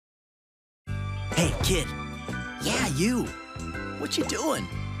Hey, kid. Yeah, you. What you doing?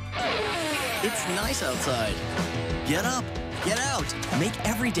 It's nice outside. Get up, get out, make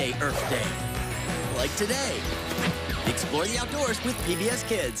every day Earth Day. Like today. Explore the outdoors with PBS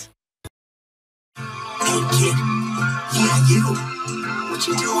Kids. Hey, kid. Yeah, you. What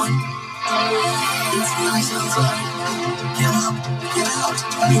you doing? It's nice outside. Get up, get out,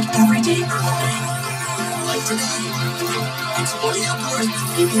 make every day Earth Day. Like today. Explore the outdoors with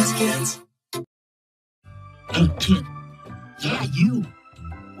PBS Kids. Hey, kid. Yeah, you.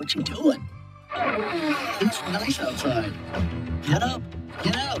 What you doing? It's nice outside. Get up,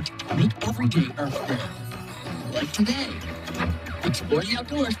 get out, make every day Earth Day. Like today. Explore the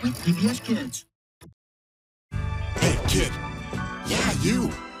outdoors with PBS Kids. Hey, kid. Yeah, you.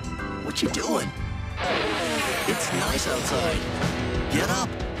 What you doing? It's nice outside. Get up,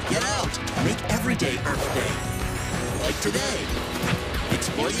 get out, make every day Earth Day. Like today.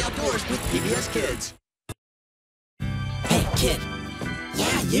 Explore the outdoors with PBS Kids. Hey, kid.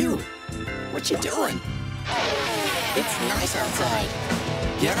 Yeah, you. What you doing? It's nice outside.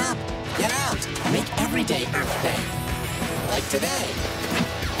 Get up, get out, make every day Earth Day. Like today.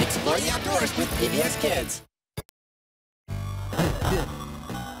 Explore the outdoors with PBS Kids.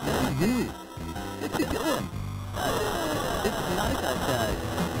 Yeah, you. What you doing? It's nice outside.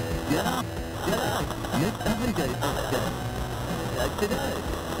 Get up, get out, make every day Earth Day. Like today.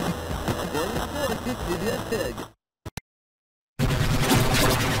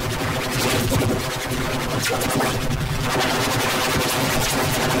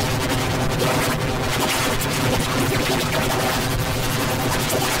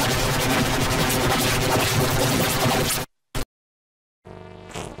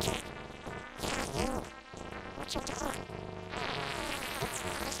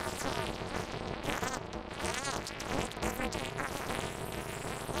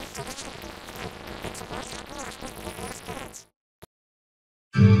 Explore the outdoors with PBS Kids.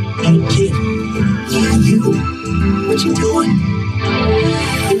 Hey, kid. Yeah, you. What you doing?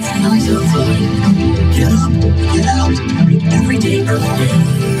 It's nice outside. Get up, get out, make every day Earth Day.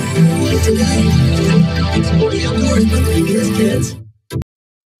 Like today. Explore the outdoors with PBS Kids.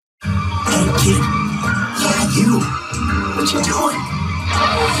 Hey, kid. Yeah, you. What you doing?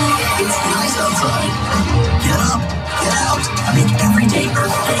 It's nice outside. Get up, get out, make every day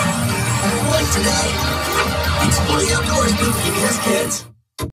Earth Day. Like today. Explore the outdoors with PBS Kids.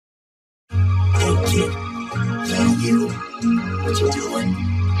 Hey, kid. Yeah, you. What you doing?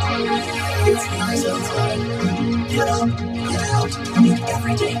 It's nice outside. Get up, get out, make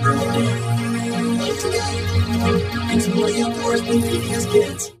every day Earth Day. Like today. Explore the outdoors with PBS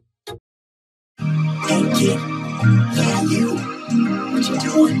Kids. Hey, kid. Yeah, you. What you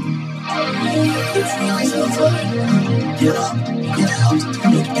doing? It's nice outside. Get up, get out,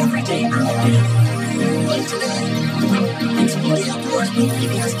 make every day Earth Day. Like today. Explore the outdoors with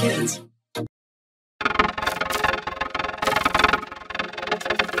PBS Kids.